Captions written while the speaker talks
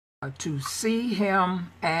to see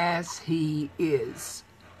him as he is.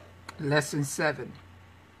 Lesson 7.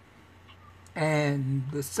 And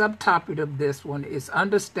the subtopic of this one is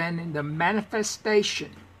understanding the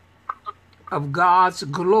manifestation of God's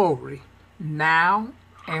glory now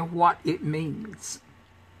and what it means.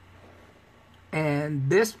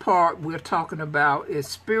 And this part we're talking about is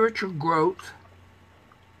spiritual growth,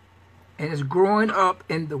 and it's growing up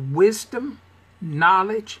in the wisdom,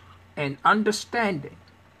 knowledge, and understanding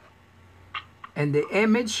and the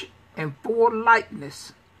image and full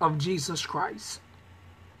likeness of Jesus Christ.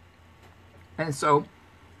 And so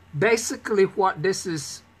basically what this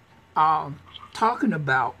is talking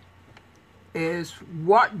about is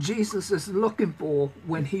what Jesus is looking for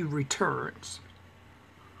when he returns,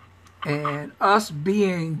 and us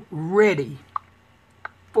being ready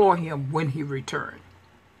for him when he returns.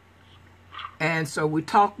 And so we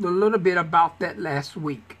talked a little bit about that last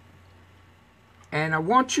week. And I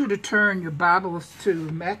want you to turn your Bibles to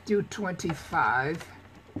Matthew 25.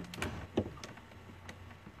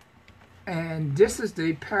 And this is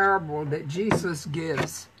the parable that Jesus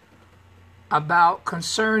gives about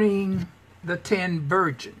concerning the 10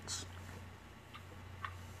 virgins.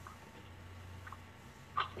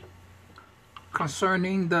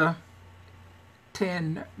 Concerning the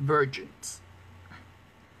 10 virgins.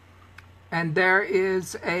 And there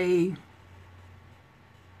is a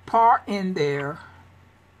part in there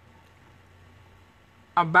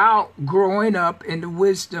about growing up in the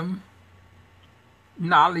wisdom,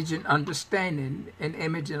 knowledge, and understanding, and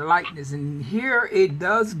image and likeness. And here it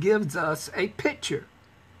does gives us a picture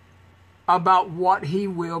about what he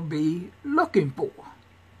will be looking for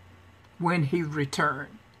when he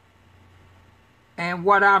returns. And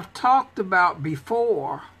what I've talked about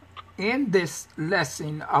before in this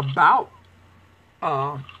lesson about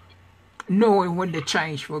knowing when to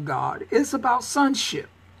change for God is about sonship.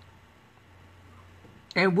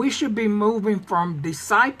 And we should be moving from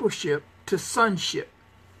discipleship to sonship.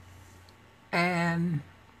 And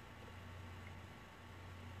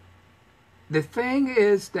the thing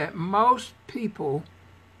is that most people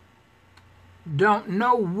don't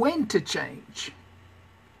know when to change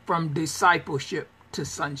from discipleship to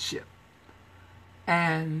sonship.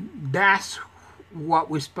 And that's what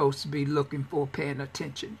we're supposed to be looking for, paying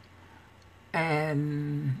attention.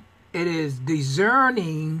 And it is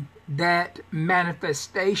discerning that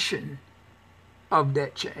manifestation of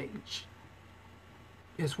that change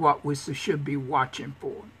is what we should be watching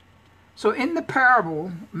for. So in the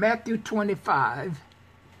parable, Matthew 25,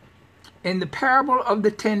 in the parable of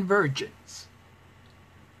the 10 virgins,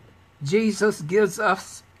 Jesus gives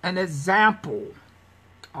us an example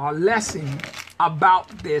or lesson about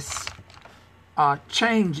this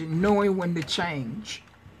change and knowing when to change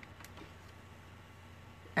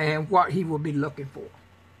and what he will be looking for.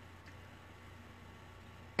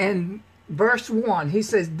 In verse 1, he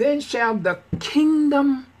says, "Then shall the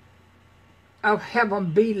kingdom of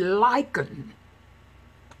heaven be likened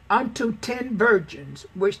unto 10 virgins,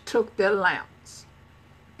 which took their lamps,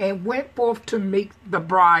 and went forth to meet the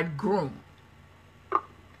bridegroom.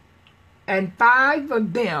 And 5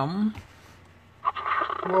 of them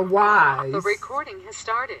were wise." The recording has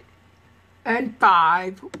started. "And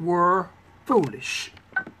 5 were foolish."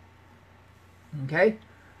 Okay?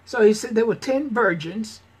 So he said there were 10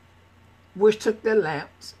 virgins which took their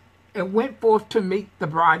lamps and went forth to meet the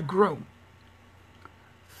bridegroom.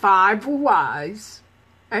 5 were wise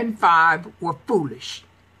and 5 were foolish.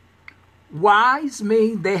 Wise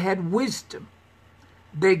mean they had wisdom.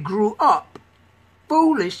 They grew up.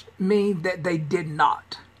 Foolish mean that they did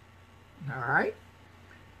not. All right?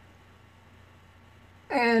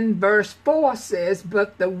 And verse 4 says,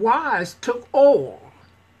 "But the wise took oil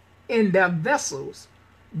in their vessels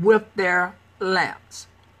with their lamps."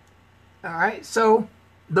 All right, so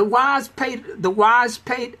the wise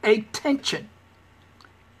paid attention,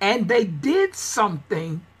 and they did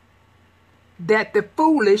something that the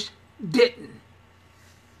foolish didn't.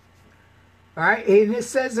 All right, and it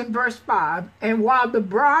says in verse 5, "And while the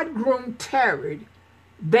bridegroom tarried,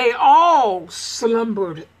 they all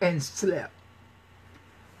slumbered and slept.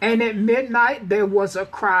 And at midnight there was a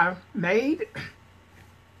cry made,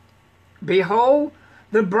 Behold,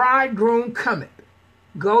 the bridegroom cometh.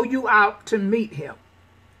 Go you out to meet him.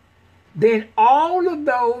 Then all of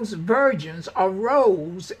those virgins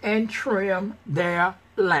arose and trimmed their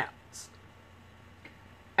lamps.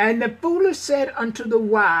 And the foolish said unto the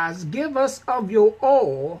wise, Give us of your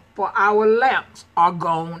oil, for our lamps are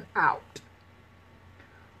gone out.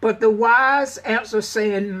 But the wise answered,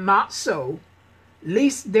 saying, Not so,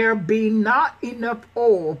 lest there be not enough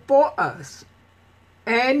oil for us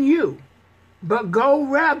and you. but go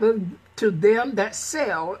rather to them that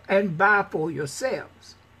sell and buy for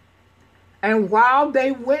yourselves. And while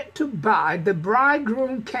they went to buy, the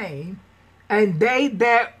bridegroom came, and they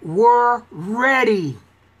that were ready,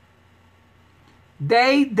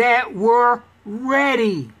 they that were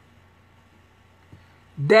ready,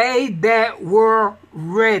 they that were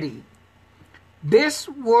ready. This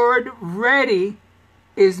word ready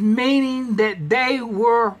is meaning that they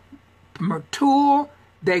were mature,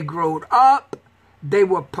 they growed up, they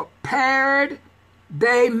were prepared,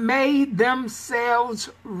 they made themselves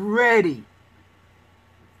ready.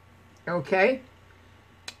 Okay?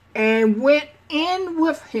 And went in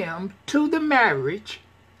with him to the marriage,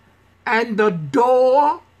 and the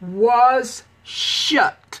door was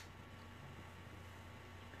shut.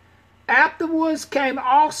 Afterwards came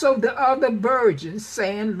also the other virgins,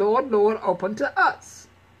 saying, Lord, Lord, open to us.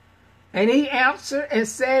 And he answered and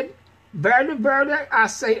said, Verily, verily, I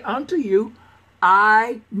say unto you,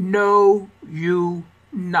 I know you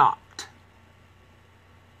not.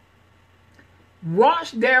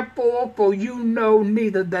 Watch therefore, for you know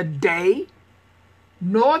neither the day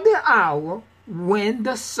nor the hour when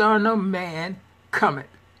the Son of Man cometh.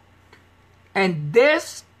 And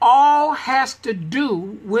this all has to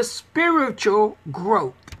do with spiritual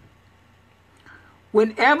growth.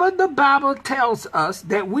 Whenever the Bible tells us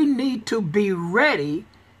that we need to be ready,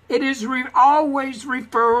 it is always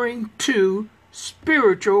referring to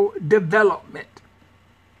spiritual development.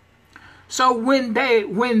 So when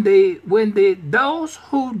those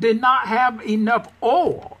who did not have enough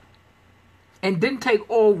oil and didn't take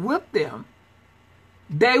oil with them,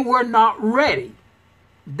 they were not ready.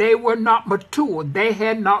 They were not mature. They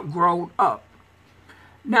had not grown up.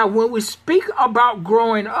 Now, when we speak about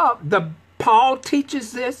growing up, Paul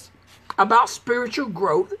teaches this about spiritual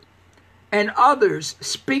growth, and others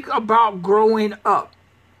speak about growing up.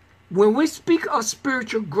 When we speak of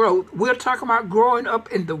spiritual growth, we're talking about growing up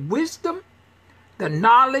in the wisdom, the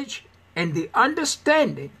knowledge, and the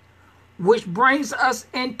understanding, which brings us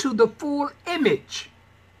into the full image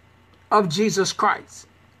of Jesus Christ.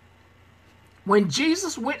 When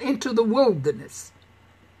Jesus went into the wilderness,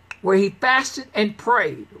 where he fasted and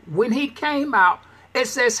prayed, when he came out, it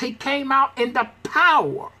says he came out in the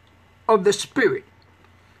power of the Spirit.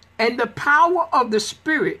 And the power of the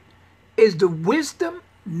Spirit is the wisdom,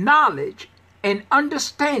 knowledge, and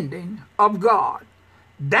understanding of God.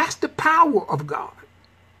 That's the power of God.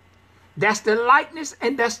 That's the likeness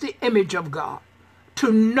and that's the image of God.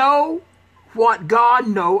 To know what God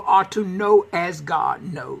knows, or to know as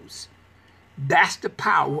God knows. That's the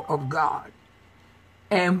power of God.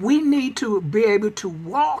 And we need to be able to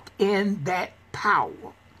walk in that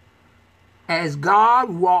power as God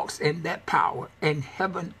walks in that power in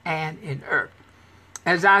heaven and in earth.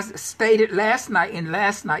 As I stated last night in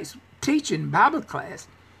last night's teaching Bible class,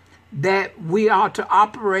 that we are to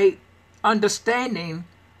operate understanding,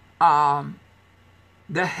 having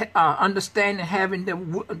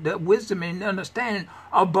the wisdom and understanding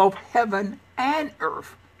of both heaven and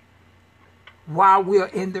earth while we are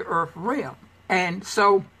in the earth realm. And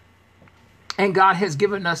God has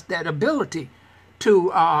given us that ability to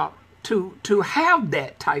have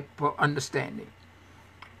that type of understanding.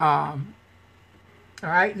 All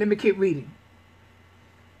right, let me keep reading.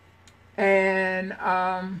 And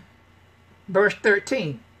verse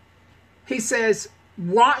 13, he says,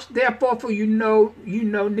 watch therefore, for you know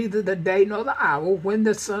neither the day nor the hour when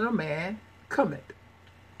the Son of Man cometh.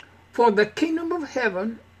 For the kingdom of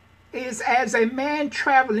heaven is as a man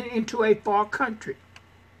traveling into a far country,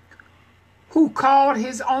 who called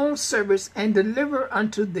his own servants and delivered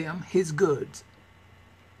unto them his goods.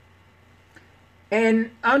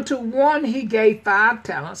 And unto one he gave 5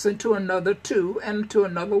 talents, and to another 2, and to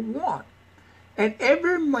another 1. And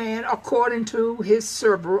every man according to his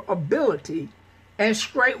several ability, and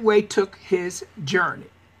straightway took his journey.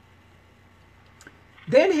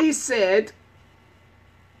 Then he said,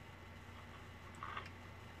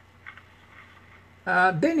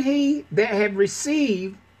 then he that had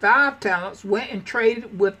received 5 talents went and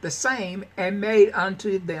traded with the same, and made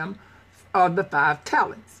unto them the 5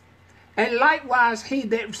 talents. And likewise he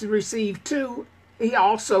that received 2, he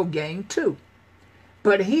also gained 2.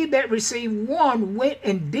 But he that received 1 went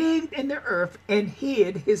and digged in the earth and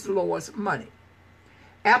hid his Lord's money.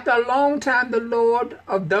 After a long time the Lord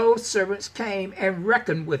of those servants came and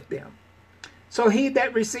reckoned with them. So he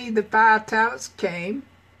that received the 5 talents came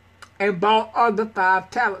and bought other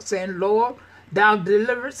 5 talents, saying, Lord, thou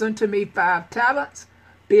deliverest unto me 5 talents.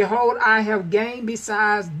 Behold, I have gained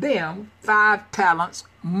besides them 5 talents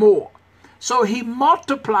more. So he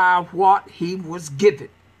multiplied what he was given.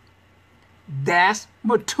 That's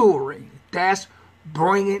maturing. That's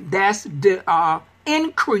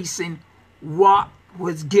increasing what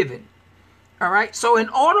was given. All right. So in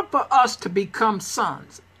order for us to become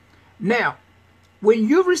sons, now, when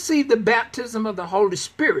you receive the baptism of the Holy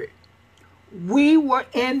Spirit, we were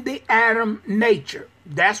in the Adam nature.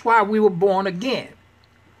 That's why we were born again.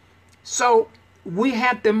 So we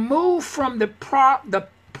had to move from the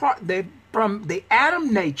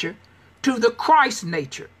Adam nature to the Christ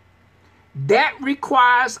nature. That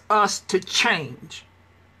requires us to change.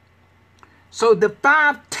 So the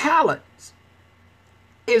 5 talents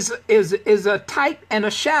is a type and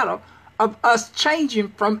a shadow of us changing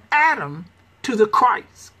from Adam to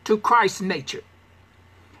Christ's nature.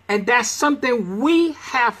 And that's something we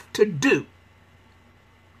have to do.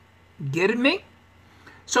 Get it, me?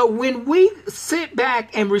 So when we sit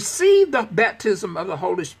back and receive the baptism of the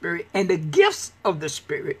Holy Spirit and the gifts of the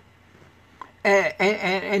Spirit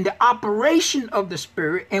and the operation of the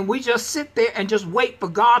Spirit, and we just sit there and just wait for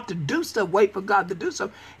God to do stuff,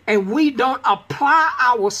 and we don't apply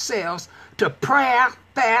ourselves to prayer,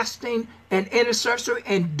 fasting, and intercessory,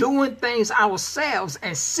 and doing things ourselves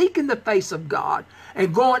and seeking the face of God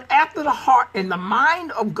and going after the heart and the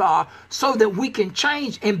mind of God so that we can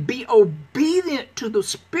change and be obedient to the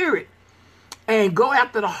Spirit and go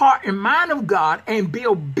after the heart and mind of God and be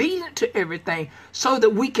obedient to everything so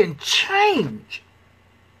that we can change.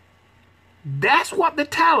 That's what the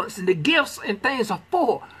talents and the gifts and things are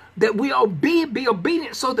for, that we be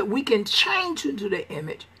obedient so that we can change into the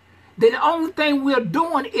image. Then the only thing we're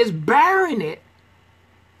doing is bearing it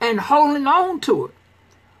and holding on to it.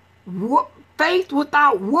 Faith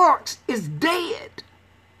without works is dead.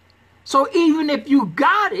 So even if you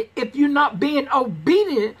got it, if you're not being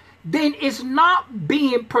obedient, then it's not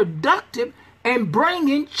being productive and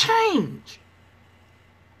bringing change.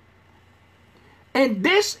 And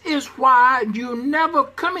this is why you're never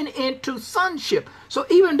coming into sonship. So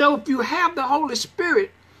even though if you have the Holy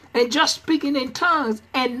Spirit and just speaking in tongues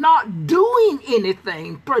and not doing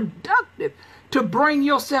anything productive to bring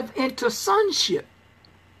yourself into sonship,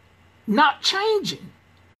 not changing,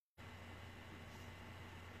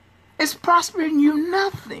 it's prospering you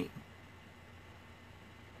nothing.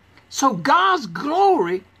 So God's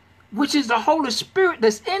glory, which is the Holy Spirit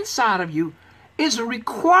that's inside of you, is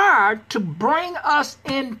required to bring us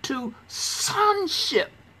into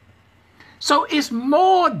sonship. So it's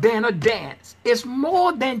more than a dance. It's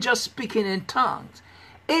more than just speaking in tongues.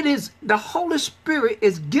 It is the Holy Spirit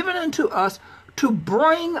is given unto us to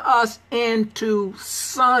bring us into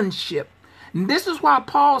sonship. And this is why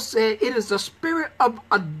Paul said it is the spirit of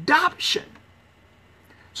adoption.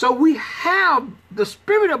 So we have the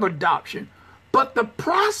spirit of adoption, but the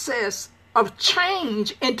process of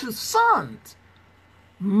change into sons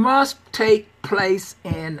must take place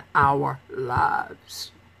in our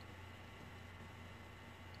lives.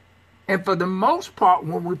 And for the most part,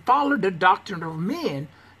 when we follow the doctrine of men,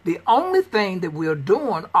 the only thing that we're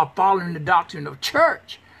doing are following the doctrine of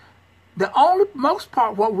church. The only most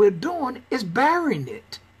part what we're doing is bearing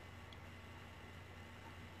it.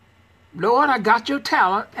 Lord, I got your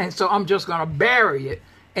talent, and so I'm just going to bury it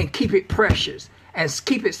and keep it precious and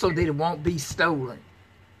keep it so that it won't be stolen.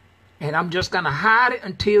 And I'm just going to hide it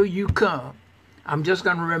until you come. I'm just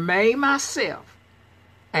going to remain myself,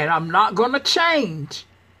 and I'm not going to change,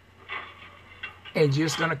 and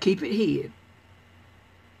just going to keep it hid.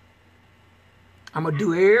 I'm going to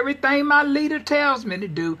do everything my leader tells me to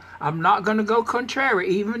do. I'm not going to go contrary,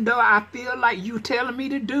 even though I feel like you telling me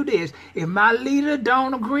to do this. If my leader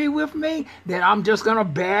don't agree with me, then I'm just going to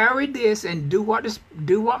bury this and do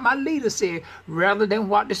what my leader said rather than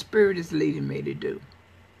what the Spirit is leading me to do.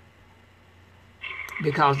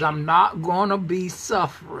 Because I'm not going to be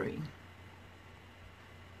suffering.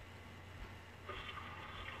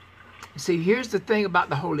 See, here's the thing about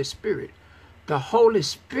the Holy Spirit. The Holy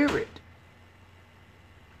Spirit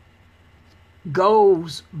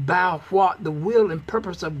goes by what the will and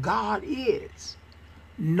purpose of God is,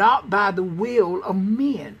 not by the will of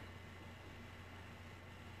men.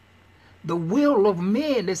 The will of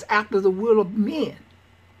men is after the will of men,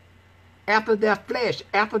 after their flesh,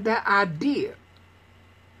 after their idea.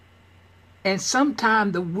 And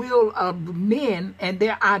sometimes the will of men and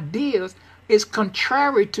their ideas is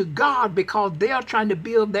contrary to God because they are trying to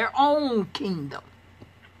build their own kingdom.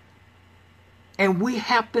 And we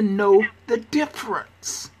have to know the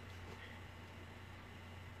difference.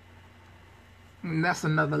 And that's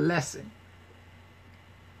another lesson.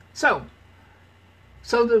 So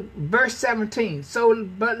the verse 17. So,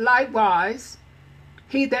 but likewise,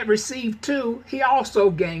 he that received 2, he also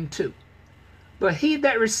gained 2. But he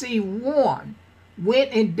that received 1,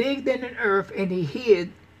 went and digged in the earth, and he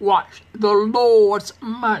hid, watch, the Lord's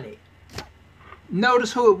money.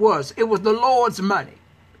 Notice who it was. It was the Lord's money.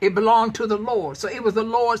 It belonged to the Lord. So it was the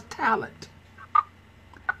Lord's talent.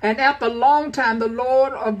 And after a long time, the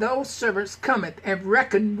Lord of those servants cometh and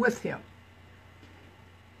reckoned with him.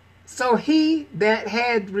 So he that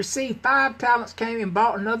had received 5 talents came and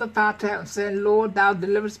bought another 5 talents, saying, Lord, thou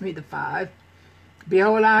deliverest me the 5.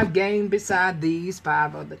 Behold, I have gained beside these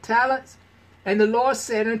 5 other talents. And the Lord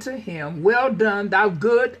said unto him, Well done, thou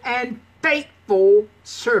good and faithful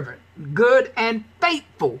servant. Good and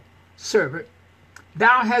faithful servant.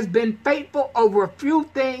 Thou hast been faithful over a few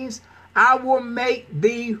things. I will make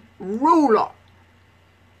thee ruler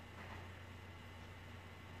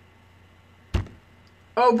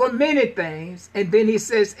over many things. And then he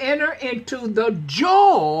says, enter into the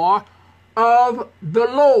joy of the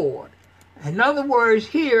Lord. In other words,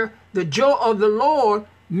 here, the joy of the Lord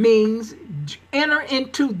means enter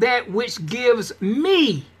into that which gives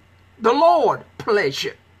me, the Lord,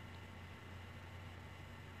 pleasure.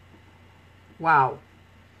 Wow.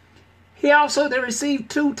 He also that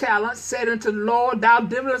received 2 talents said unto the Lord, Thou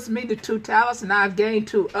deliverest me the 2 talents, and I have gained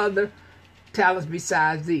 2 other talents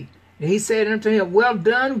besides thee. And he said unto him, Well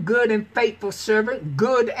done, good and faithful servant.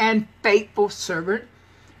 Good and faithful servant.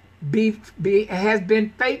 Has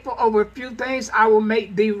been faithful over a few things. I will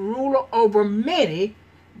make thee ruler over many.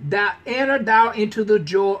 Enter thou into the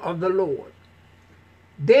joy of the Lord.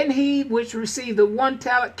 Then he which received the 1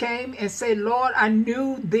 talent came and said, Lord, I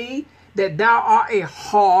knew thee that thou art a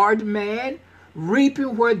hard man,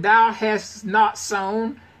 reaping where thou hast not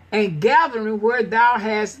sown, and gathering where thou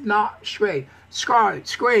hast not scraped.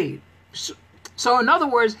 So in other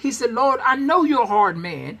words, he said, Lord, I know you're a hard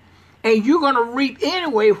man, and you're going to reap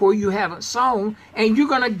anyway where you haven't sown, and you're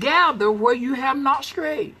going to gather where you have not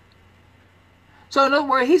strayed. So in other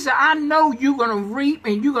words, he said, I know you're going to reap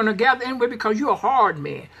and you're going to gather anyway because you're a hard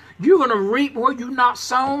man. You're going to reap where you're not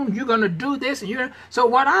sown. You're going to do this. So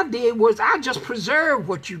what I did was I just preserved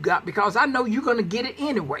what you got because I know you're going to get it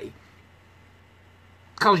anyway.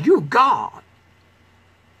 Because you're God.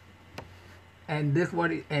 And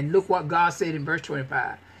look what God said in verse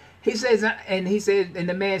 25. He says, and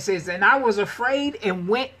the man says, and I was afraid and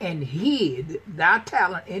went and hid thy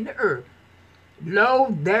talent in the earth. Lo,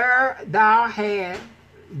 there thou hast,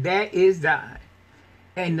 that is thine.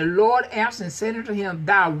 And the Lord answered and said unto him,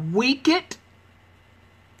 Thou wicked.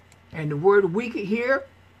 And the word wicked here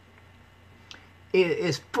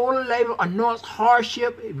is full of labor, annoys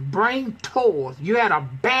hardship, bring toils. You had a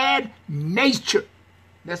bad nature.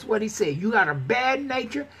 That's what he said. You got a bad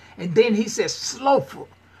nature. And then he says slothful.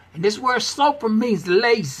 And this word slothful means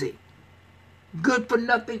lazy, good for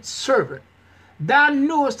nothing servant. Thou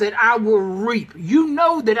knewest that I will reap. You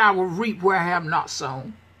know that I will reap where I have not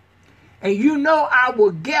sown. And you know I will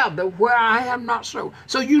gather where I have not sown.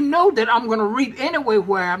 So you know that I'm going to reap anyway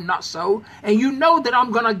where I have not sown. And you know that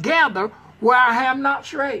I'm going to gather where I have not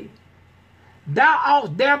strayed. Thou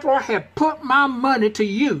ought therefore have put my money to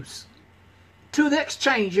use to the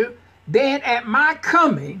exchanger. Then at my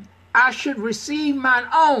coming I should receive mine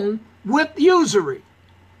own with usury.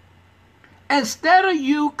 Instead of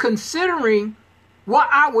you considering what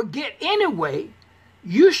I would get anyway,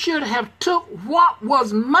 you should have took what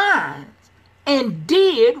was mine and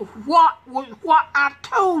did what I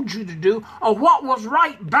told you to do, or what was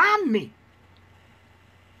right by me,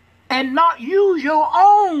 and not use your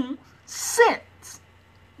own sense,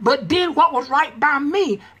 but did what was right by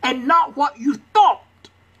me and not what you thought.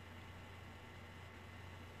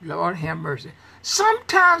 Lord have mercy.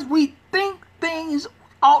 Sometimes we think things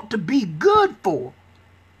ought to be good for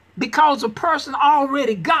because a person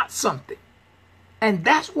already got something. And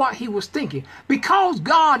that's what he was thinking. Because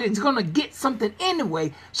God is going to get something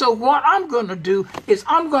anyway, so what I'm going to do is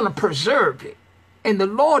I'm going to preserve it. And the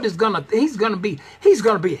Lord is going to, he's going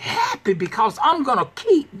to be happy because I'm going to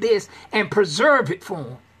keep this and preserve it for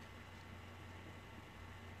him.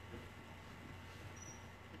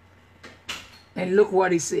 And look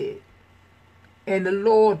what he said. And the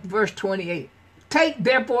Lord, verse 28, take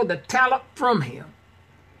therefore the talent from him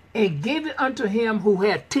and give it unto him who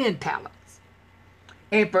had 10 talents.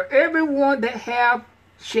 And for everyone that have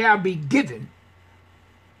shall be given,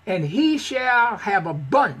 and he shall have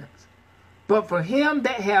abundance. But for him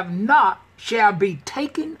that have not shall be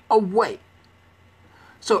taken away.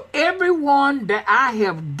 So everyone that I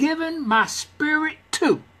have given my spirit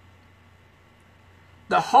to,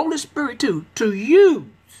 the Holy Spirit to use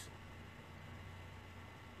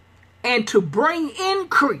and to bring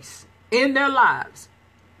increase in their lives,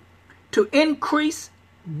 to increase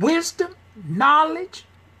wisdom, knowledge,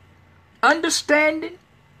 understanding,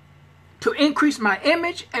 to increase my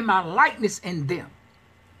image and my likeness in them,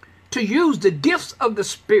 to use the gifts of the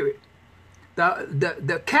Spirit,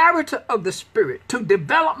 the character of the Spirit, to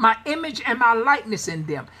develop my image and my likeness in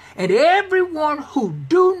them. And everyone who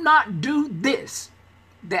do not do this,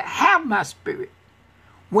 that have my Spirit,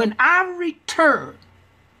 when I return,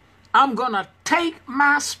 I'm going to take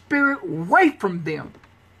my Spirit away from them,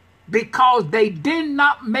 because they did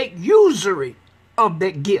not make usury of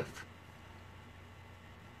that gift,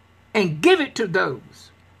 and give it to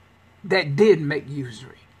those that did make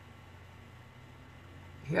usury.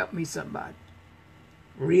 Help me, somebody.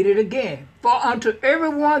 Read it again. For unto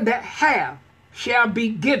everyone that hath shall be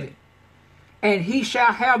given, and he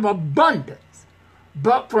shall have abundance.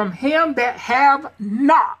 But from him that have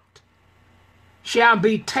not shall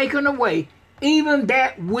be taken away even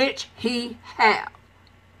that which he hath.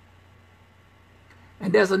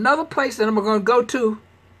 And there's another place that I'm going to go to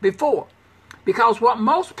before. Because what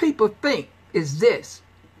most people think is this.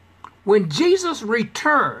 When Jesus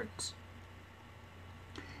returns,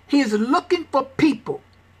 he is looking for people,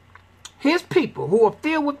 his people who are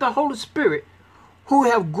filled with the Holy Spirit, who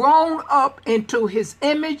have grown up into his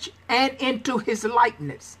image and into his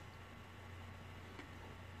likeness.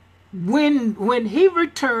 When he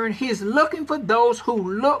returns, he is looking for those who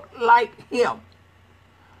look like him.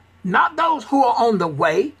 Not those who are on the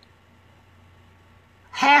way,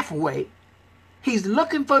 halfway. He's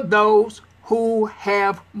looking for those who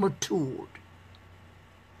have matured.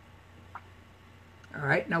 All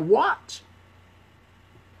right, now watch.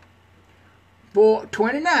 For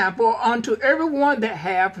 29, for unto everyone that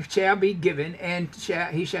hath shall be given, and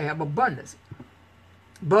he shall have abundance.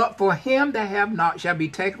 But for him that have not shall be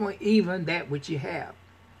taken away even that which he have.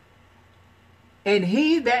 And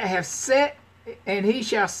he that hath set, and he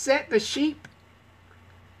shall set the sheep.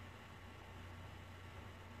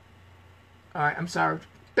 All right, I'm sorry,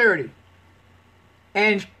 30.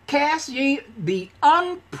 And cast ye the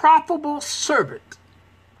unprofitable servant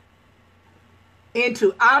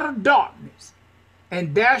into outer darkness,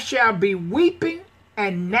 and there shall be weeping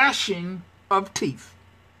and gnashing of teeth.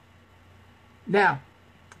 Now,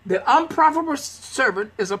 the unprofitable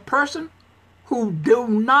servant is a person who do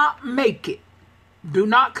not make it, do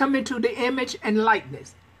not come into the image and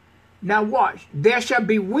likeness. Now watch, there shall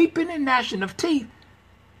be weeping and gnashing of teeth.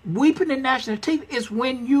 Weeping and gnashing of teeth is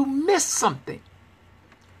when you miss something.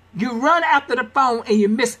 You run after the phone and you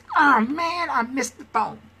miss, oh man, I missed the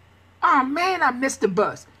phone. Oh man, I missed the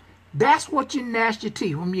bus. That's what you gnash your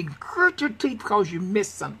teeth, when you hurt your teeth because you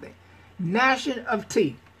missed something. Gnashing of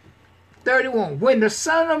teeth. 31, when the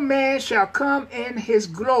Son of Man shall come in his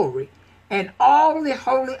glory, and all the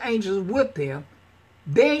holy angels with him,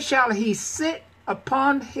 then shall he sit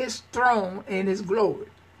upon his throne in his glory.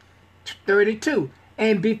 32,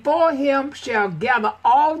 and before him shall gather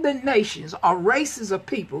all the nations or races of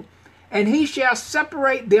people, and he shall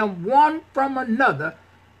separate them one from another,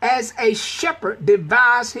 as a shepherd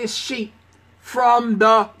divides his sheep from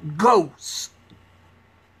the goats.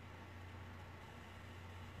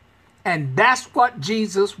 And that's what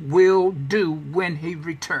Jesus will do when he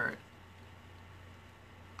returns.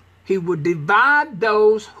 He will divide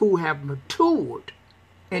those who have matured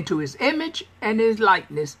into his image and his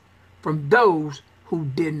likeness from those who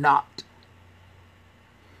did not.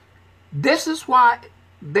 This is why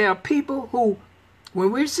there are people who,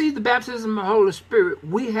 when we receive the baptism of the Holy Spirit,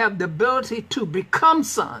 we have the ability to become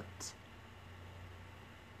sons.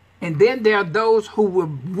 And then there are those who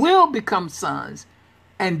will become sons,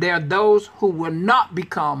 and there are those who will not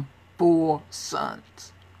become full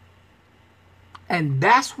sons. And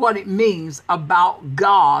that's what it means about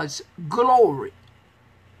God's glory.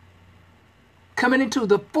 Coming into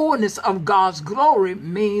the fullness of God's glory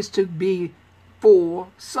means to be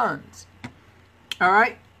full sons. All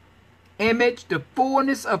right? Image, the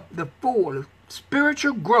fullness of the full.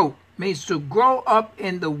 Spiritual growth means to grow up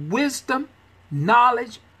in the wisdom,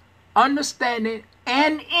 knowledge, understanding,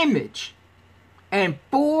 and image, and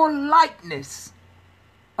full likeness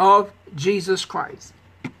of Jesus Christ.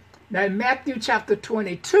 Now in Matthew chapter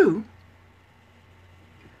 22,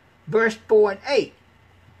 verse 4 and 8,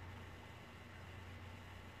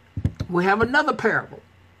 we have another parable.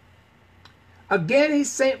 Again he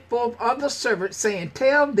sent forth other servants, saying,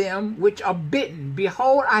 tell them which are bidden,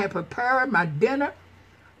 behold, I have prepared my dinner,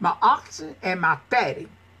 my oxen and my fatting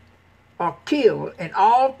are killed, and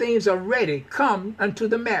all things are ready, come unto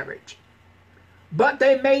the marriage. But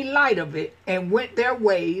they made light of it, and went their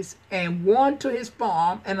ways, and one to his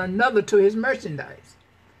farm, and another to his merchandise.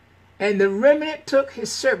 And the remnant took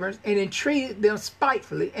his servants, and entreated them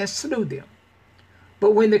spitefully, and slew them.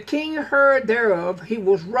 But when the king heard thereof, he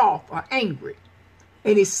was wroth or angry,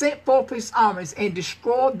 And he sent forth his armies and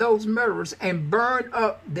destroyed those murderers and burned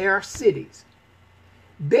up their cities.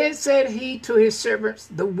 Then said he to his servants,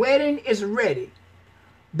 the wedding is ready,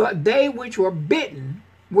 but they which were bidden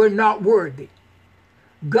were not worthy.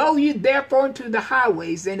 Go ye therefore into the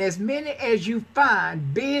highways, and as many as you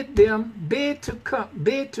find, bid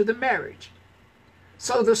to the marriage.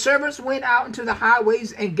 So the servants went out into the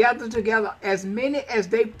highways and gathered together as many as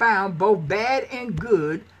they found, both bad and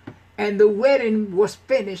good, and the wedding was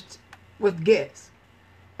finished with guests.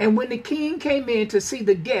 And when the king came in to see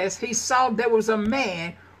the guests, he saw there was a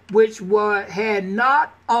man which had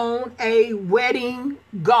not on a wedding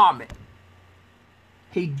garment.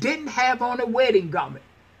 He didn't have on a wedding garment.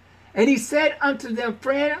 And he said unto them,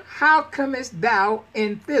 Friend, how comest thou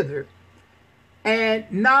in thither, and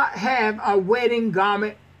not have a wedding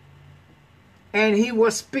garment? And he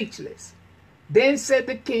was speechless. Then said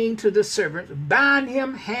the king to the servants, Bind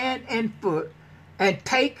him hand and foot, and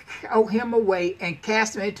take him away, and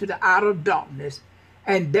cast him into the outer darkness,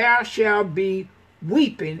 and there shall be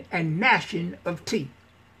weeping and gnashing of teeth.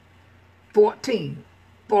 14.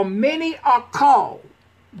 For many are called,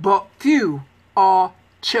 but few are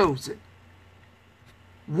chosen.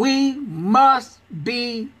 We must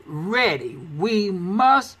be ready. We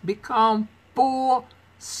must become full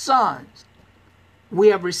sons. We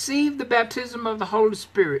have received the baptism of the Holy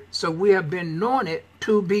Spirit, so we have been anointed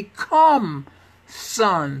to become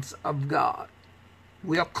sons of God.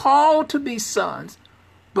 We are called to be sons,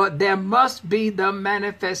 but there must be the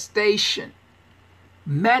manifestation.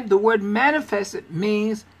 The word manifested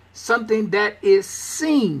means something that is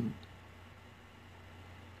seen.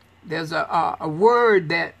 There's a word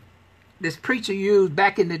that this preacher used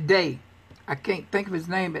back in the day. I can't think of his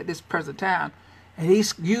name at this present time. And he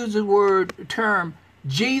used the term,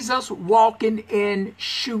 Jesus walking in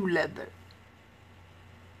shoe leather.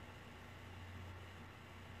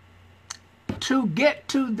 To get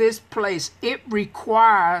to this place, it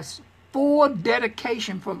requires full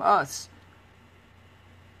dedication from us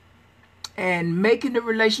and making the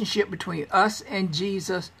relationship between us and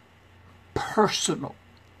Jesus personal.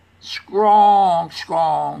 Strong,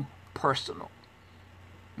 personal.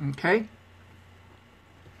 Okay?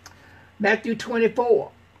 Matthew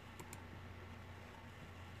 24,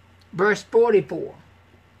 verse 44.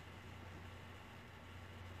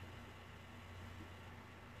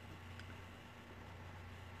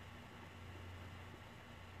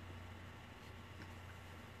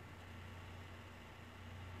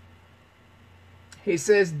 He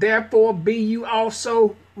says, Therefore be you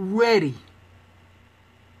also ready.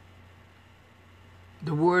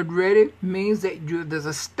 The word ready means that there's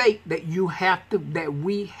a state that we have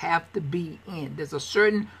to be in. There's a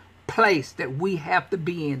certain place that we have to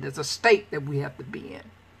be in. There's a state that we have to be in.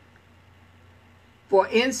 For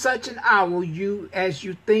in such an hour as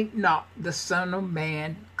you think not, the Son of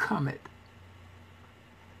Man cometh.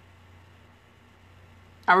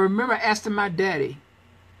 I remember asking my daddy,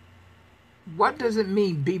 what does it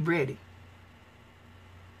mean, be ready?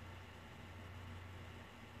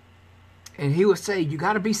 And he would say, you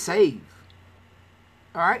got to be saved.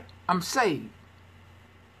 All right? I'm saved.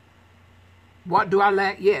 What do I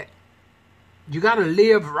lack yet? You got to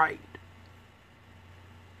live right.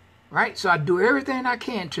 Right? So I do everything I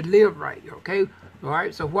can to live right. Okay? All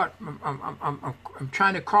right? So what? I'm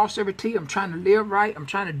trying to cross every T. I'm trying to live right. I'm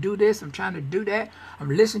trying to do this. I'm trying to do that. I'm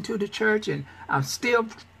listening to the church, and I'm still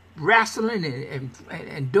wrestling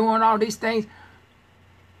and doing all these things.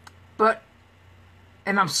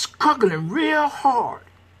 And I'm struggling real hard.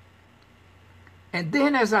 And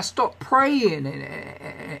then as I start praying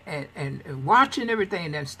and watching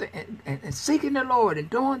everything and seeking the Lord and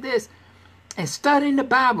doing this and studying the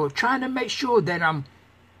Bible, trying to make sure that I'm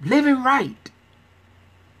living right.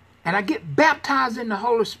 And I get baptized in the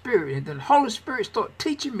Holy Spirit, and then the Holy Spirit starts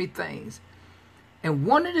teaching me things. And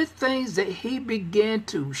one of the things that he began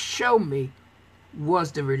to show me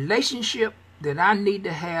was the relationship that I need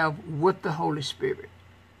to have with the Holy Spirit.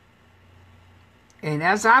 And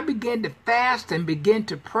as I began to fast and begin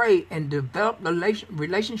to pray and develop the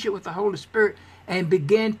relationship with the Holy Spirit and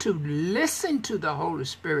begin to listen to the Holy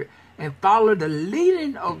Spirit and follow the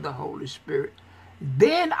leading of the Holy Spirit,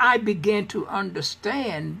 then I began to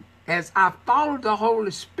understand, as I followed the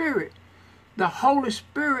Holy Spirit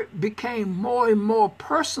became more and more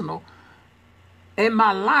personal in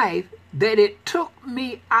my life, that it took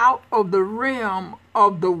me out of the realm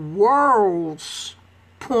of the world's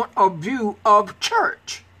point of view of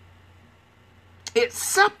church. It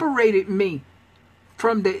separated me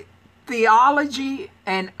from the theology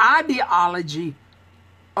and ideology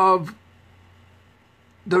of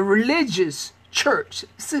the religious church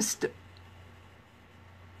system.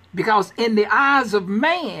 Because in the eyes of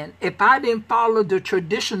man, if I didn't follow the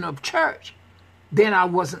tradition of church, then I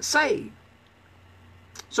wasn't saved.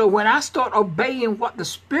 So when I start obeying what the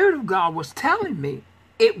Spirit of God was telling me,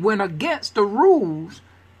 it went against the rules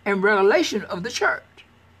and regulation of the church.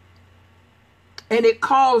 And it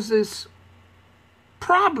causes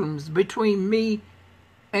problems between me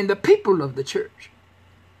and the people of the church.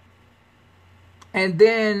 And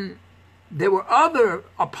then there were other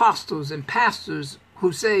apostles and pastors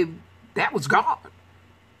who say that was God.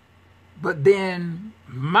 But then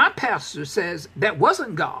my pastor says that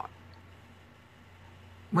wasn't God,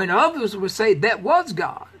 when others would say that was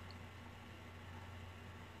God.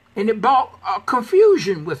 And it brought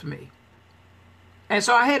confusion with me. And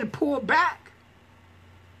so I had to pull back.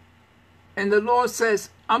 And the Lord says,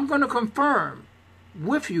 I'm going to confirm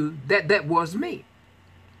with you that that was me.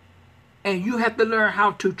 And you have to learn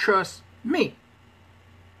how to trust me.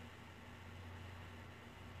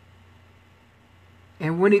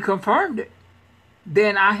 And when he confirmed it,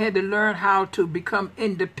 then I had to learn how to become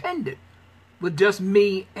independent with just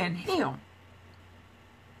me and him.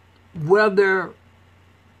 Whether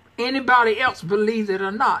anybody else believed it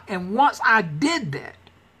or not. And once I did that,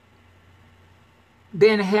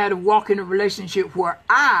 then I had to walk in a relationship where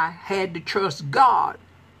I had to trust God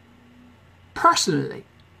personally,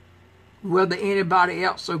 whether anybody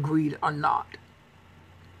else agreed or not.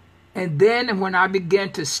 And then when I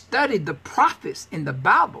began to study the prophets in the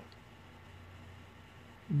Bible,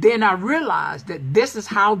 then I realized that this is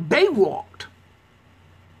how they walked.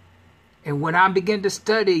 And when I began to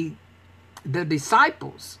study the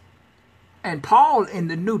disciples and Paul in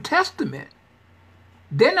the New Testament,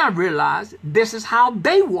 then I realized this is how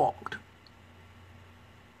they walked.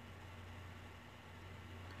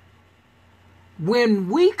 When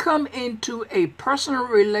we come into a personal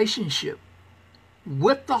relationship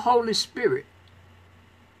with the Holy Spirit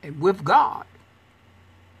and with God,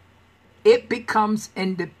 it becomes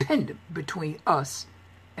independent between us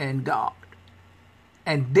and God.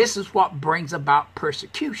 And this is what brings about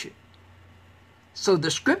persecution. So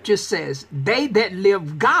the scripture says, they that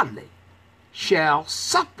live godly shall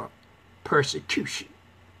suffer persecution.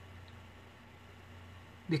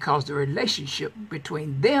 Because the relationship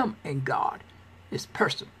between them and God is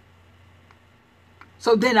personal.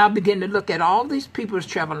 So then I begin to look at all these people that's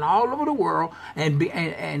traveling all over the world and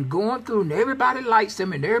going through, and everybody likes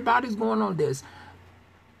them and everybody's going on this.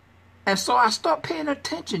 And so I start paying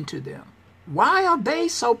attention to them. Why are they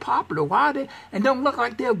so popular? Why are they, and don't look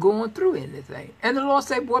like they're going through anything? And the Lord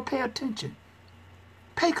said, boy, pay attention.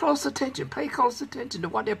 Pay close attention. Pay close attention to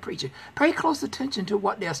what they're preaching. Pay close attention to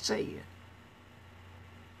what they're saying.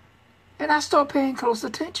 And I start paying close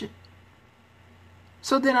attention.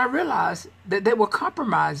 So then I realized that they were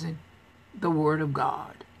compromising the Word of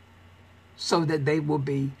God so that they will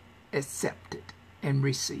be accepted and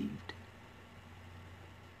received.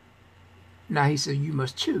 Now he said, you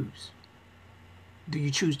must choose. Do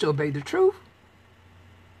you choose to obey the truth,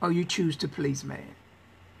 or you choose to please man?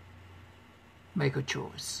 Make a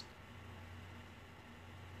choice.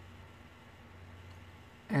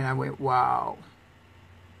 And I went, wow.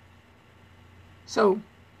 So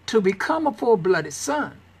to become a full-blooded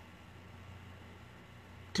son,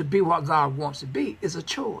 to be what God wants to be, is a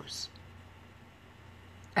choice.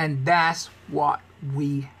 And that's what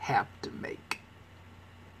we have to make.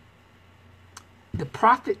 The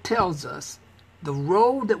prophet tells us the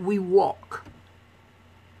road that we walk.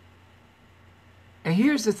 And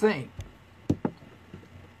here's the thing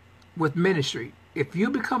with ministry. If you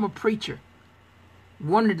become a preacher,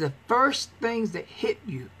 one of the first things that hit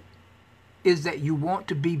you is that you want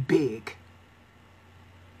to be big.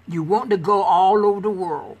 You want to go all over the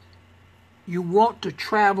world. You want to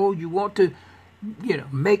travel. You want to,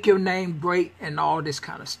 make your name great and all this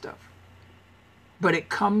kind of stuff. But it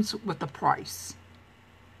comes with a price.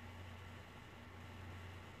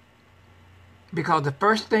 Because the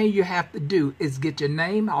first thing you have to do is get your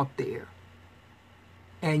name out there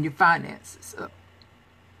and your finances up.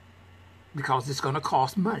 Because it's going to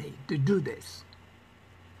cost money to do this.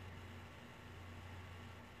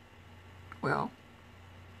 Well,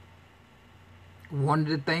 one of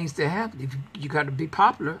the things that happen, if you got to be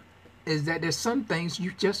popular, is that there's some things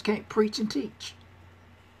you just can't preach and teach.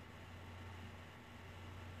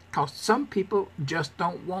 Because some people just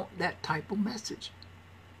don't want that type of message.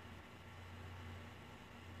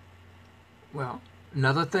 Well,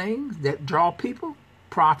 another thing that draw people,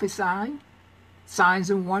 prophesying, signs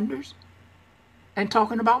and wonders, and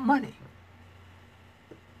talking about money.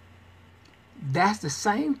 That's the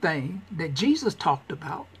same thing that Jesus talked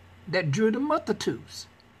about that drew the multitudes.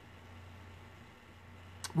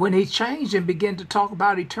 When he changed and began to talk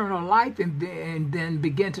about eternal life and then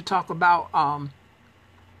began to talk about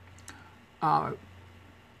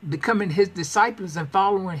becoming his disciples and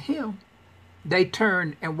following him, they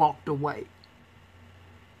turned and walked away.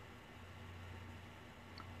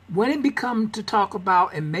 When it became to talk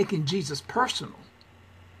about and making Jesus personal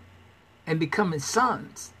and becoming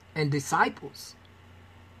sons and disciples,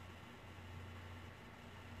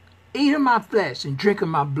 eat of my flesh and drink of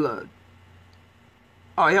my blood,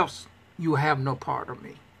 or else you will have no part of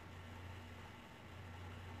me.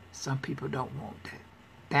 Some people don't want that.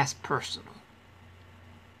 That's personal.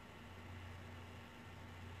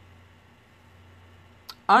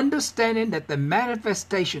 Understanding that the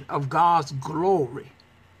manifestation of God's glory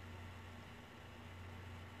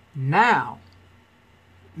now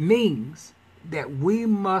means that we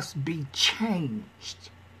must be changed.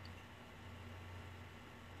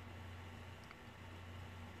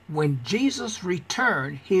 When Jesus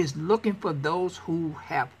returned, he is looking for those who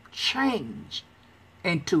have changed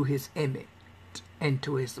into his image,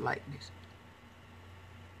 into his likeness.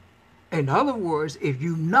 In other words, if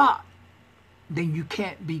you're not, then you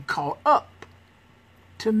can't be caught up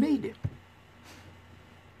to meet him,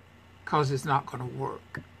 because it's not going to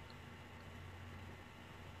work.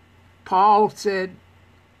 Paul said,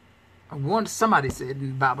 somebody said in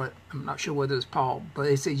the Bible, I'm not sure whether it's Paul, but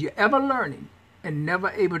it says, you're ever learning and never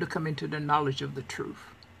able to come into the knowledge of the truth.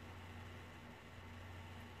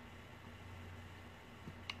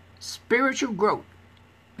 Spiritual growth,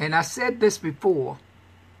 and I said this before,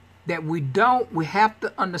 that we have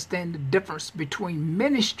to understand the difference between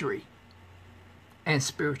ministry and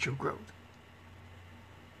spiritual growth.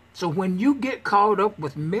 So when you get caught up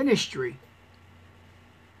with ministry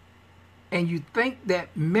and you think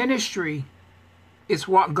that ministry is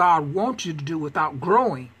what God wants you to do without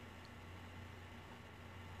growing,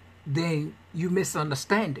 then you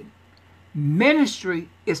misunderstanding. Ministry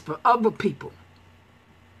is for other people.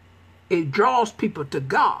 It draws people to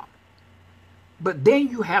God. But then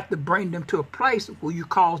you have to bring them to a place where you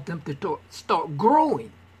cause them to start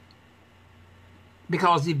growing.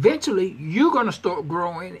 Because eventually you're going to start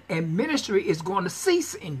growing and ministry is going to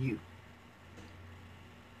cease in you.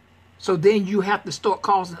 So then you have to start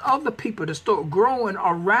causing other people to start growing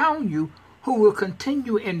around you who will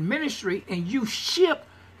continue in ministry, and you shift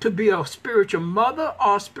to be a spiritual mother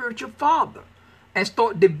or a spiritual father and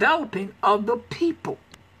start developing other people.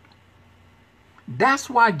 That's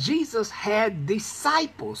why Jesus had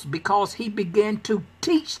disciples, because he began to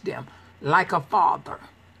teach them like a father.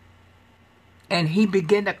 And he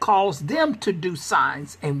began to cause them to do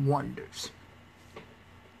signs and wonders.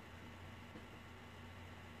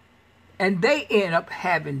 And they end up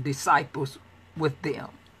having disciples with them,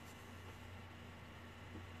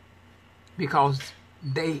 because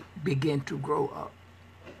they begin to grow up.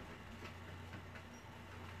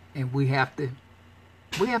 And we have to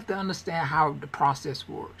understand how the process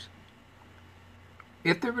works.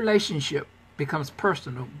 If the relationship becomes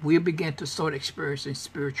personal, we'll begin to start experiencing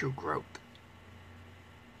spiritual growth.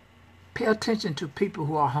 Pay attention to people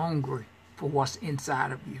who are hungry for what's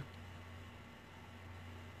inside of you.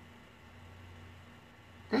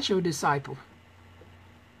 That's your disciple.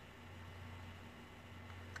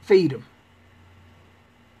 Feed them.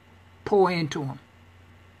 Pour into them,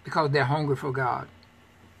 because they're hungry for God.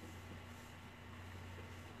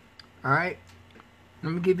 All right?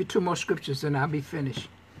 Let me give you two more scriptures and I'll be finished.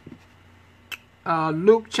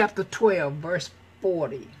 Luke chapter 12, verse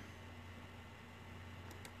 40.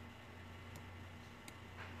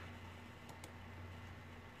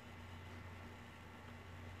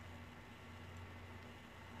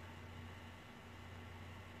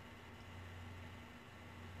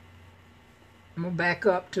 I'm going to back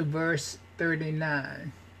up to verse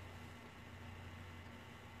 39.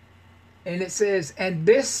 And it says, and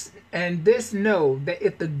this know, that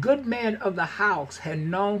if the good man of the house had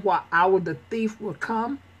known what hour the thief would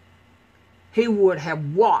come, he would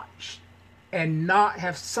have watched and not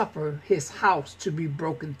have suffered his house to be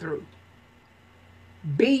broken through.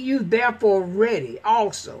 Be you therefore ready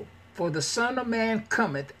also, for the Son of Man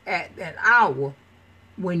cometh at an hour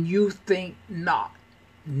when you think not.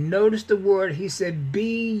 Notice the word, he said,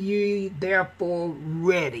 be ye therefore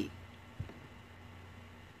ready.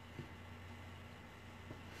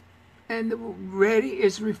 And the ready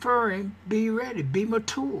is referring, be ready, be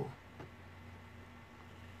mature.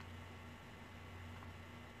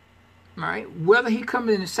 All right? Whether he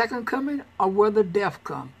comes in the second coming or whether death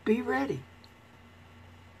comes, be ready.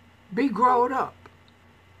 Be grown up.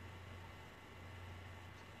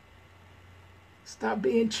 Stop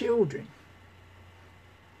being children.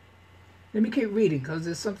 Let me keep reading, because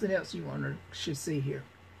there's something else you should see here.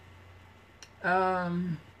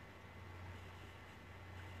 Um,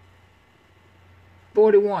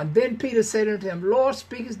 41. Then Peter said unto him, Lord,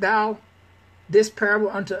 speakest thou this parable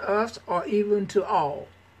unto us, or even to all?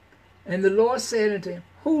 And the Lord said unto him,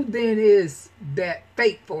 Who then is that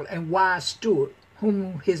faithful and wise steward,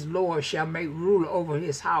 whom his Lord shall make ruler over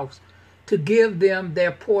his house, to give them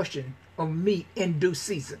their portion of meat in due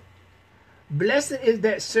season? Blessed is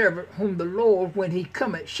that servant whom the Lord, when he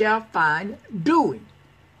cometh, shall find doing.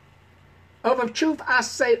 Of a truth I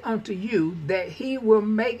say unto you, that he will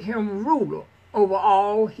make him ruler over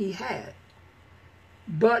all he hath.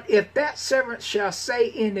 But if that servant shall say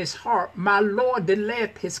in his heart, My Lord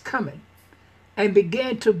delayeth his coming, and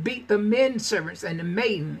begin to beat the men servants and the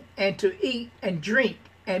maiden, and to eat and drink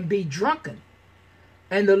and be drunken,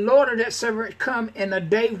 and the Lord of that servant come in a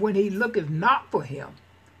day when he looketh not for him,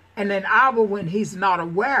 and an hour when he's not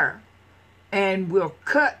aware, and will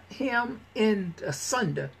cut him in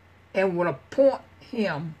asunder, and will appoint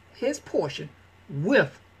him his portion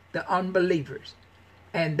with the unbelievers.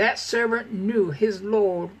 And that servant knew his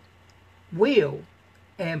Lord will,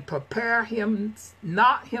 and prepare him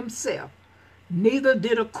not himself, neither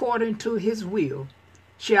did according to his will,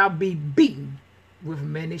 shall be beaten with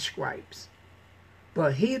many stripes.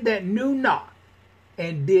 But he that knew not,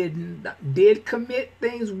 and did commit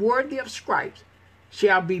things worthy of stripes,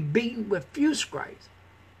 shall be beaten with few stripes.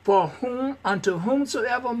 For unto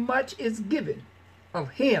whomsoever much is given,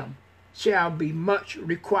 of him shall be much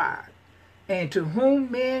required. And to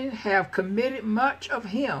whom men have committed much of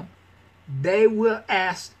him, they will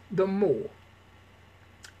ask the more.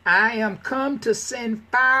 I am come to send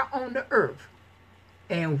fire on the earth,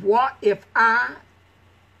 and what if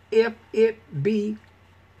it be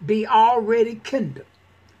already kindled?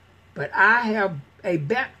 But I have a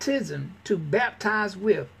baptism to baptize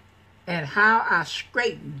with, and how I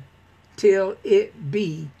straiten till it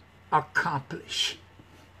be accomplished.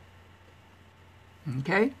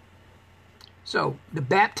 Okay? So the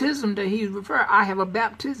baptism that he's referring, I have a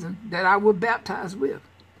baptism that I will baptize with.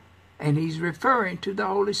 And he's referring to the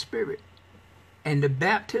Holy Spirit. And the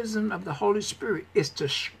baptism of the Holy Spirit is to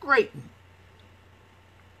straighten.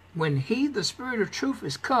 When he, the Spirit of truth,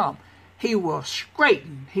 is come, he will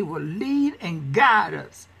straighten. He will lead and guide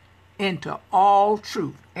us into all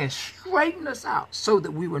truth and straighten us out so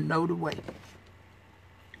that we will know the way.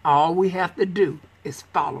 All we have to do is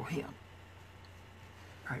follow him.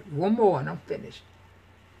 All right, one more and I'm finished.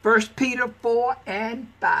 1 Peter 4 and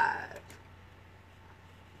 5.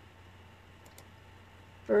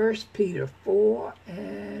 1 Peter 4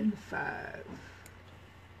 and 5.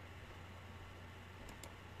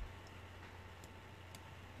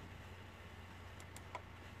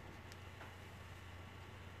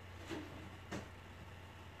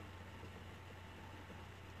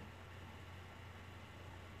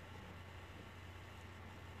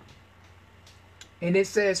 And it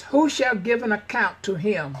says, Who shall give an account to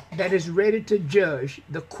him that is ready to judge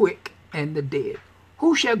the quick and the dead?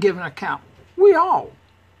 Who shall give an account? We all.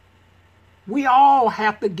 We all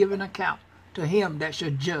have to give an account to him that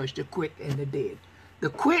shall judge the quick and the dead. The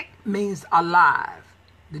quick means alive.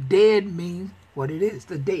 The dead means what it is,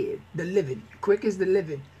 the dead, the living. Quick is the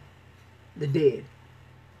living, the dead.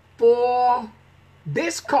 For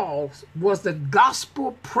this cause was the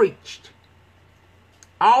gospel preached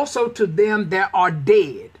also to them that are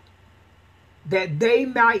dead, that they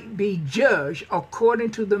might be judged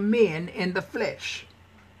according to the men in the flesh,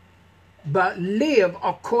 but live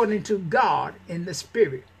according to God in the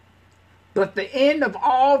spirit. But the end of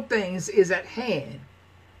all things is at hand.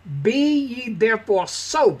 Be ye therefore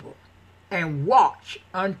sober, and watch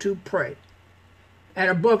unto pray.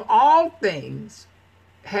 And above all things,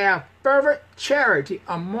 have fervent charity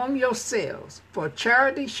among yourselves, for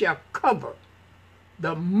charity shall cover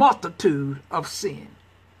the multitude of sin.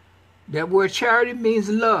 That word charity means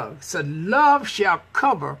love. So love shall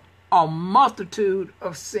cover a multitude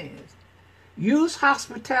of sins. Use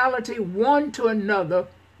hospitality one to another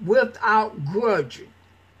without grudging.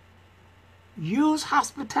 Use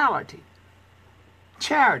hospitality,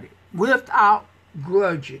 charity, without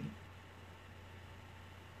grudging.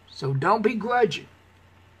 So don't be grudging,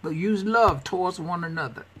 but use love towards one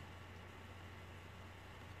another.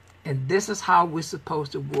 And this is how we're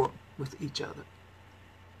supposed to work with each other.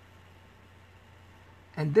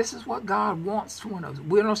 And this is what God wants from us.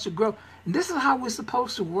 We want us to grow. And this is how we're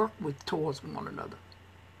supposed to work towards one another.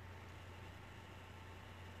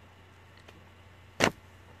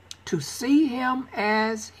 To see him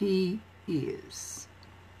as he is.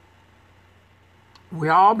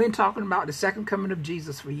 We've all been talking about the second coming of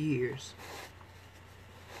Jesus for years.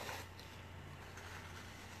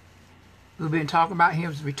 We've been talking about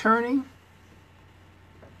him returning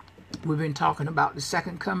We've been talking about the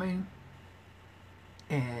second coming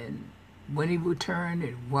and when he will return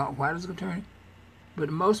and why does he return. But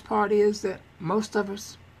the most part is that most of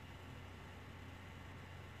us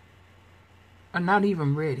are not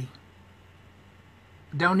even ready.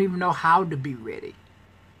 Don't even know how to be ready.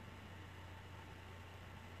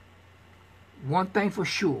 One thing for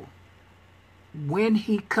sure, when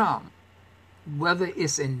he comes, whether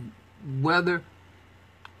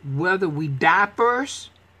we die first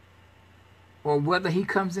or whether he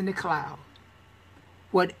comes in the cloud,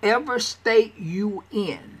 whatever state you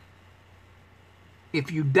in,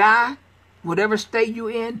 if you die, whatever state you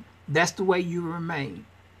in, that's the way you remain.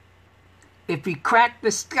 If he cracked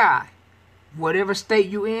the sky, whatever state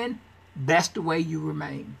you in, that's the way you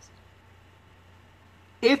remain.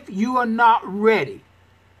 If you are not ready,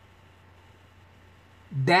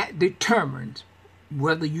 that determines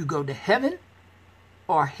whether you go to heaven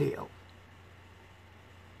or hell.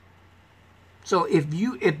 So if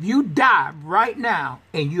you die right now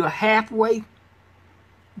and you're halfway,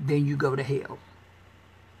 then you go to hell.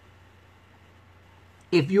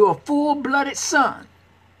 If you're a full-blooded son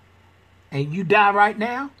and you die right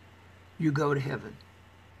now, you go to heaven.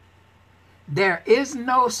 There is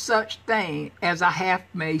no such thing as a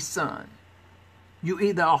half-made son. You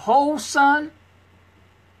either a whole son,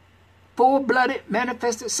 full-blooded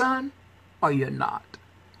manifested son, or you're not.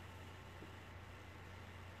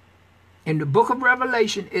 In the book of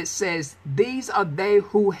Revelation, it says, these are they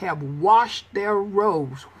who have washed their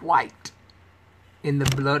robes white in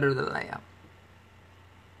the blood of the Lamb.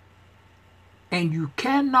 And you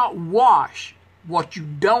cannot wash what you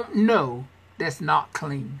don't know that's not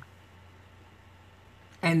clean.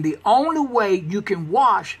 And the only way you can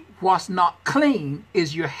wash what's not clean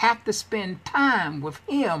is you have to spend time with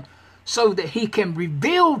him so that he can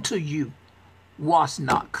reveal to you what's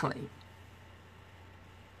not clean.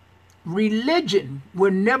 Religion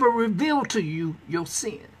will never reveal to you your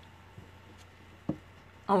sin.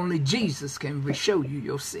 Only Jesus can show you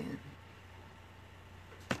your sin.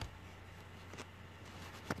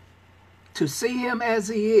 To see him as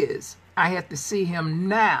he is, I have to see him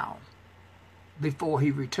now before he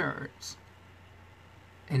returns.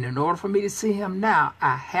 And in order for me to see him now,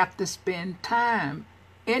 I have to spend time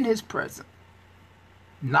in his presence.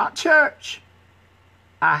 Not church.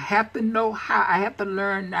 I have to know how, I have to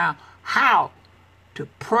learn now how to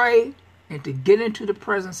pray and to get into the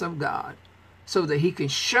presence of God so that he can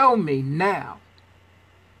show me now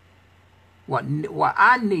what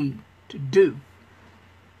I need to do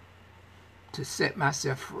to set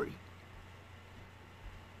myself free.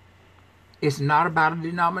 It's not about a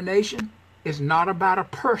denomination. It's not about a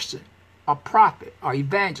person, a prophet, or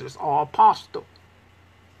evangelist, or apostle.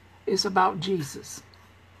 It's about Jesus.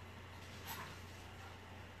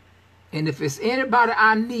 And if it's anybody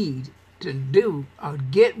I need to do or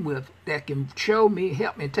get with that can show me,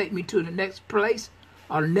 help me, take me to the next place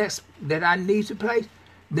or the next that I need to place,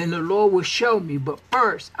 then the Lord will show me. But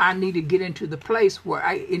first, I need to get into the place where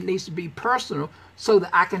it needs to be personal so that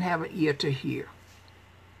I can have an ear to hear.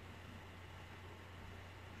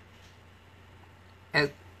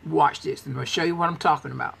 Watch this, and I'll show you what I'm talking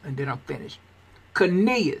about, and then I'm finished.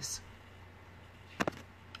 Cornelius.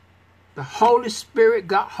 The Holy Spirit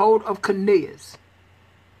got hold of Cornelius.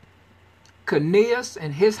 Cornelius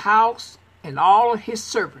and his house and all of his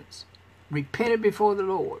servants repented before the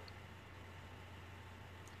Lord.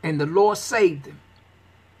 And the Lord saved them.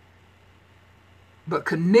 But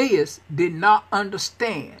Cornelius did not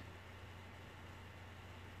understand.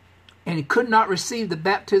 And he could not receive the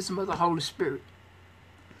baptism of the Holy Spirit.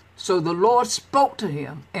 So the Lord spoke to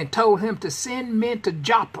him and told him to send men to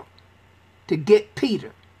Joppa to get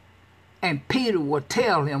Peter. And Peter will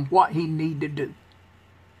tell him what he need to do.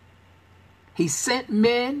 He sent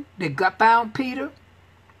men that found Peter.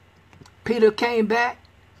 Peter came back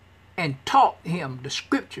and taught him the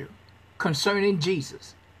scripture concerning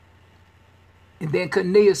Jesus. And then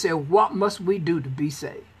Cornelius said, what must we do to be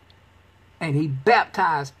saved? And he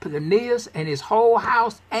baptized Cornelius and his whole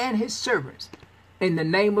house and his servants in the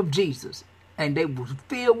name of Jesus. And they were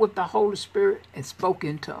filled with the Holy Spirit and spoke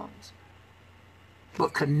in tongues.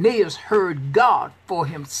 But Cornelius heard God for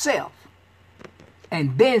himself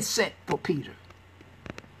and then sent for Peter.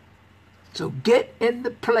 So get in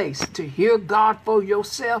the place to hear God for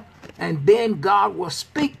yourself, and then God will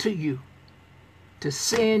speak to you to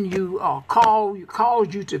send you or call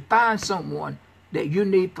you to find someone that you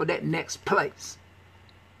need for that next place.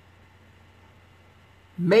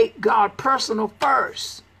 Make God personal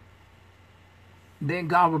first. Then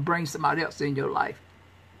God will bring somebody else in your life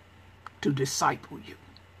to disciple you.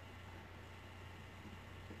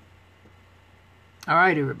 All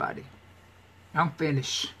right, everybody. I'm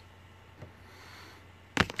finished.